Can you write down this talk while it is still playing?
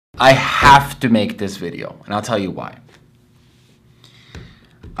I have to make this video, and I'll tell you why.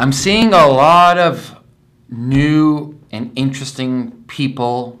 I'm seeing a lot of new and interesting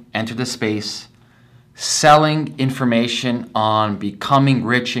people enter the space selling information on becoming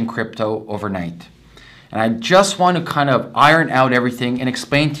rich in crypto overnight. And I just want to kind of iron out everything and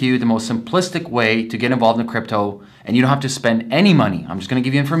explain to you the most simplistic way to get involved in crypto, and you don't have to spend any money. I'm just going to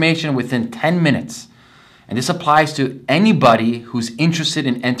give you information within 10 minutes. And this applies to anybody who's interested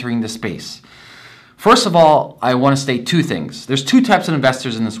in entering the space. First of all, I want to state two things. There's two types of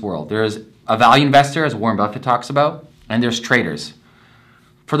investors in this world. There's a value investor, as Warren Buffett talks about, and there's traders.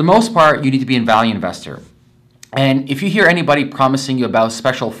 For the most part, you need to be a value investor. And if you hear anybody promising you about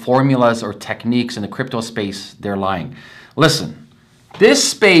special formulas or techniques in the crypto space, they're lying. Listen, this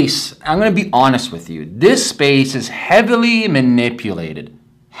space, I'm going to be honest with you, this space is heavily manipulated.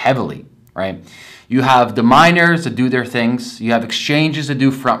 Heavily, right? You have the miners that do their things. You have exchanges that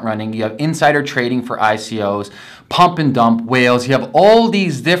do front running. You have insider trading for ICOs, pump and dump whales. You have all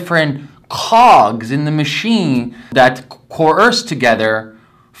these different cogs in the machine that coerce together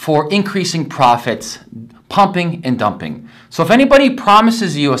for increasing profits, pumping and dumping. So if anybody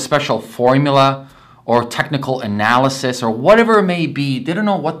promises you a special formula or technical analysis or whatever it may be, they don't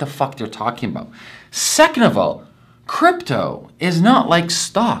know what the fuck they're talking about. Second of all, crypto is not like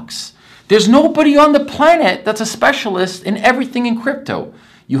stocks. There's nobody on the planet that's a specialist in everything in crypto.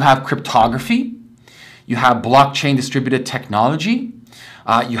 You have cryptography, you have blockchain distributed technology,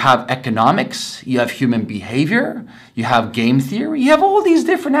 you have economics, you have human behavior, you have game theory, you have all these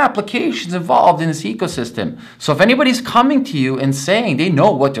different applications involved in this ecosystem. So if anybody's coming to you and saying they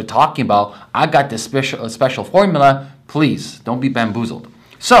know what they're talking about, I got this special formula, please don't be bamboozled.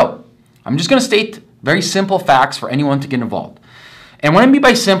 So I'm just going to state very simple facts for anyone to get involved. And what I mean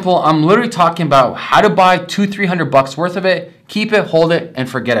by simple, I'm literally talking about how to buy $200-300 worth of it, keep it, hold it, and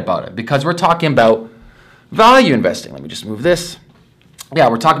forget about it. Because we're talking about value investing. Let me just move this. Yeah,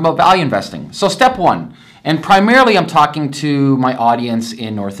 we're talking about value investing. So step one, and primarily I'm talking to my audience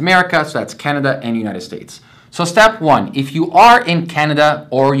in North America, so that's Canada and United States. So step one, if you are in Canada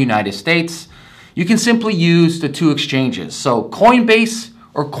or United States, you can simply use the two exchanges. So Coinbase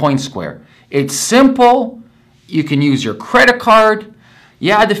or CoinSquare. It's simple. You can use your credit card.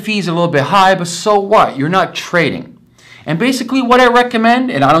 Yeah, the fee's a little bit high, but so what? You're not trading. And basically what I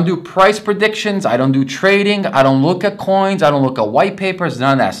recommend, and I don't do price predictions, I don't do trading, I don't look at coins, I don't look at white papers,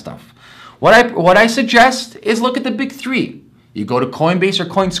 none of that stuff. What I suggest is look at the big three. You go to Coinbase or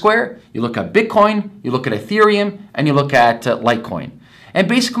CoinSquare, you look at Bitcoin, you look at Ethereum, and you look at Litecoin. And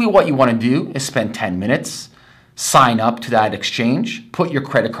basically what you want to do is spend 10 minutes, sign up to that exchange, put your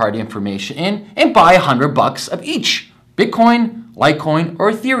credit card information in, and buy $100 of each, Bitcoin, Litecoin,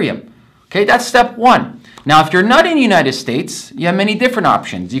 or Ethereum. Okay, that's step one. Now, if you're not in the United States, you have many different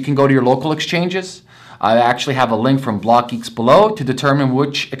options. You can go to your local exchanges. I actually have a link from BlockGeeks below to determine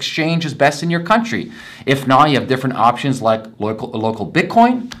which exchange is best in your country. If not, you have different options like local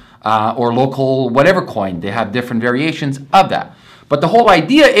Bitcoin or local whatever coin. They have different variations of that. But the whole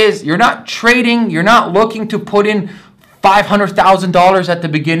idea is you're not trading, you're not looking to put in $500,000 at the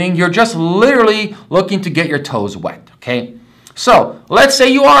beginning. You're just literally looking to get your toes wet, okay? So let's say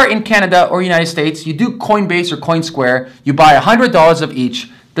you are in Canada or United States, you do Coinbase or CoinSquare, you buy $100 of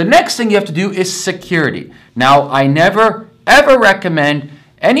each. The next thing you have to do is security. Now, I never ever recommend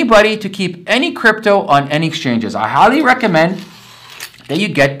anybody to keep any crypto on any exchanges. I highly recommend that you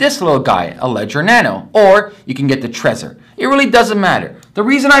get this little guy, a Ledger Nano, or you can get the Trezor. It really doesn't matter. The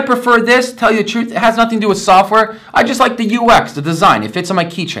reason I prefer this, tell you the truth, it has nothing to do with software. I just like the UX, the design. It fits on my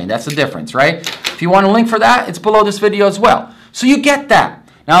keychain. That's the difference, right? If you want a link for that, it's below this video as well. So you get that.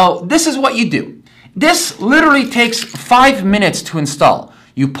 Now, this is what you do. This literally takes 5 minutes to install.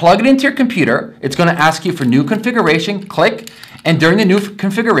 You plug it into your computer. It's going to ask you for new configuration. Click. And during the new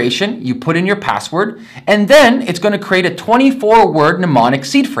configuration, you put in your password. And then it's going to create a 24-word mnemonic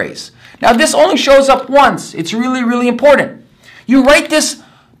seed phrase. Now, this only shows up once. It's really, really important. You write this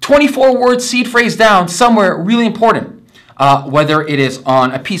 24-word seed phrase down somewhere really important. Whether it is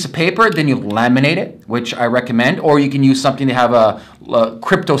on a piece of paper, then you laminate it, which I recommend, or you can use something to have a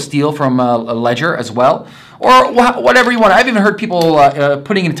crypto steel from a Ledger as well, or whatever you want. I've even heard people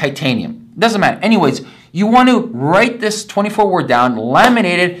putting in titanium. Doesn't matter. Anyways, you want to write this 24-word down,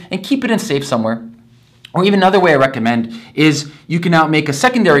 laminate it, and keep it in safe somewhere. Or even another way I recommend is you can now make a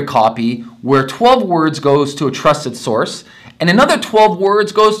secondary copy where 12 words goes to a trusted source, and another 12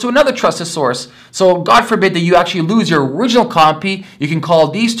 words goes to another trusted source. So God forbid that you actually lose your original copy. You can call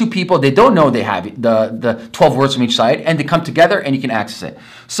these two people. They don't know they have the 12 words from each side, and they come together and you can access it.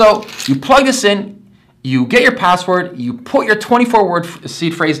 So you plug this in, You get your password, you put your 24-word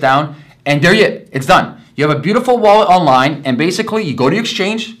seed phrase down, and there it's done. You have a beautiful wallet online, and basically you go to your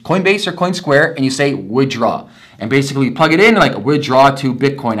exchange, Coinbase or CoinSquare, and you say withdraw. And basically you plug it in like withdraw to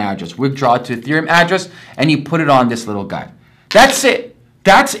Bitcoin address, withdraw to Ethereum address, and you put it on this little guy. That's it.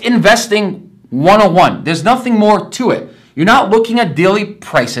 That's investing 101. There's nothing more to it. You're not looking at daily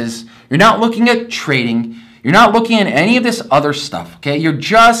prices. You're not looking at trading. You're not looking at any of this other stuff, okay? You're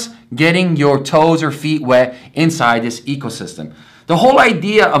just getting your toes or feet wet inside this ecosystem. The whole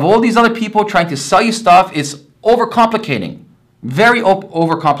idea of all these other people trying to sell you stuff is overcomplicating. Very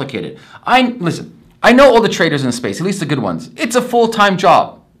overcomplicated. Listen, I know all the traders in the space, at least the good ones. It's a full-time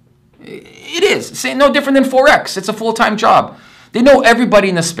job. It is. It's no different than Forex. It's a full-time job. They know everybody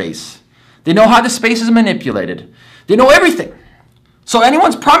in the space. They know how the space is manipulated. They know everything. So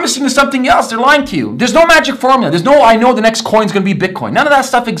anyone's promising you something else, they're lying to you. There's no magic formula. There's no, I know the next coin's going to be Bitcoin. None of that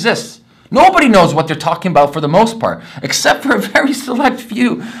stuff exists. Nobody knows what they're talking about for the most part, except for a very select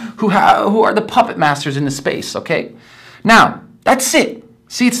few who are the puppet masters in the space, okay? Now, that's it.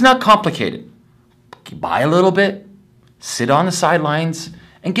 See, it's not complicated. Buy a little bit, sit on the sidelines,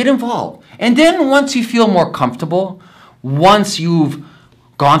 and get involved. And then once you feel more comfortable, once you've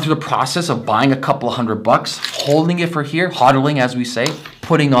gone through the process of buying a couple of $100, holding it for here, hodling as we say,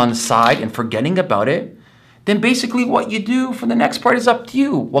 putting on the side and forgetting about it, then basically what you do for the next part is up to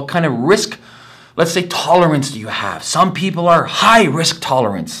you. What kind of risk, let's say, tolerance do you have? Some people are high risk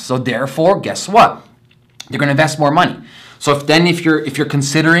tolerance. So therefore, guess what? They're going to invest more money. So if you're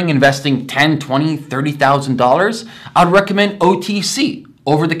considering investing $10,000, $20,000, $30,000, I'd recommend OTC,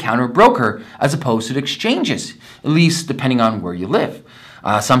 over-the-counter broker, as opposed to the exchanges, at least depending on where you live.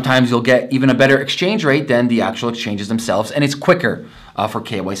 Sometimes you'll get even a better exchange rate than the actual exchanges themselves, and it's quicker for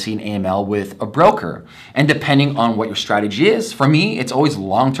KYC and AML with a broker. And depending on what your strategy is, for me, it's always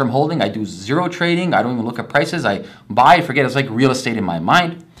long-term holding. I do zero trading. I don't even look at prices. I buy, forget. It's like real estate in my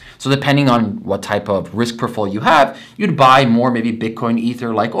mind. So depending on what type of risk portfolio you have, you'd buy more, maybe Bitcoin,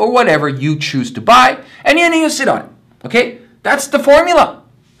 Ether, or whatever you choose to buy, and then you sit on it. Okay, that's the formula.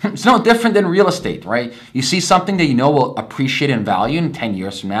 It's no different than real estate, right? You see something that you know will appreciate in value in 10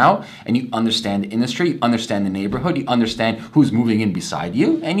 years from now, and you understand the industry, you understand the neighborhood, you understand who's moving in beside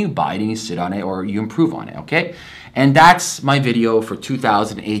you, and you buy it and you sit on it or you improve on it, okay? And that's my video for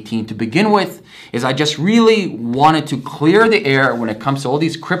 2018 to begin with, is I just really wanted to clear the air when it comes to all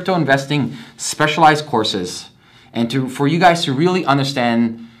these crypto investing specialized courses, and for you guys to really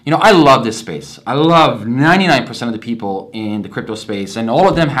understand. I love this space. I love 99% of the people in the crypto space, and all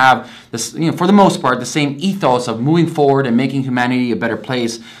of them have this, for the most part, the same ethos of moving forward and making humanity a better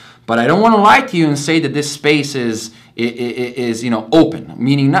place. But I don't want to lie to you and say that this space is open,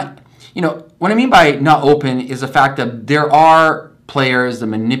 meaning not, what I mean by not open is the fact that there are players that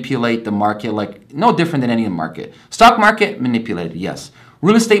manipulate the market like no different than any market. Stock market, manipulated, yes.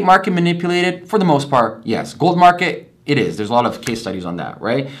 Real estate market, manipulated, for the most part, yes. Gold market, it is. There's a lot of case studies on that,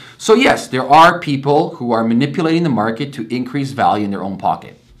 right? So yes, there are people who are manipulating the market to increase value in their own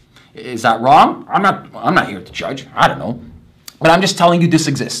pocket. Is that wrong? I'm not here to judge. I don't know. But I'm just telling you this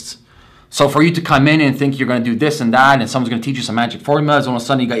exists. So for you to come in and think you're going to do this and that, and someone's going to teach you some magic formulas, all of a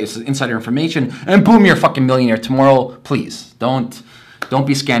sudden you got your insider information, and boom, you're a fucking millionaire tomorrow. Please, don't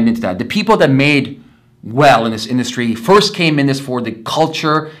be scammed into that. The people that made well in this industry first came in this for the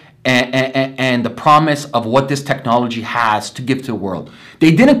culture and the promise of what this technology has to give to the world.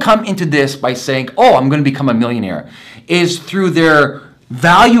 They didn't come into this by saying, oh, I'm going to become a millionaire. It's through their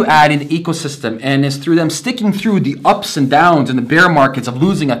value add in the ecosystem, and it's through them sticking through the ups and downs and the bear markets of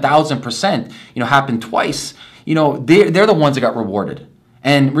losing 1,000%, happened twice. They're the ones that got rewarded.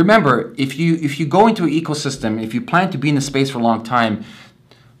 And remember, if you go into an ecosystem, if you plan to be in the space for a long time,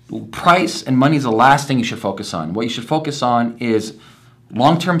 price and money is the last thing you should focus on. What you should focus on is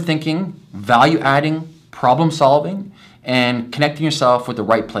long-term thinking, value adding, problem solving, and connecting yourself with the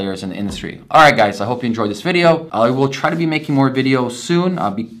right players in the industry. All right, guys, I hope you enjoyed this video. I will try to be making more videos soon.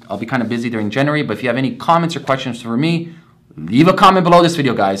 I'll be kind of busy during January, but if you have any comments or questions for me, leave a comment below this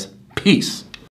video, guys. Peace.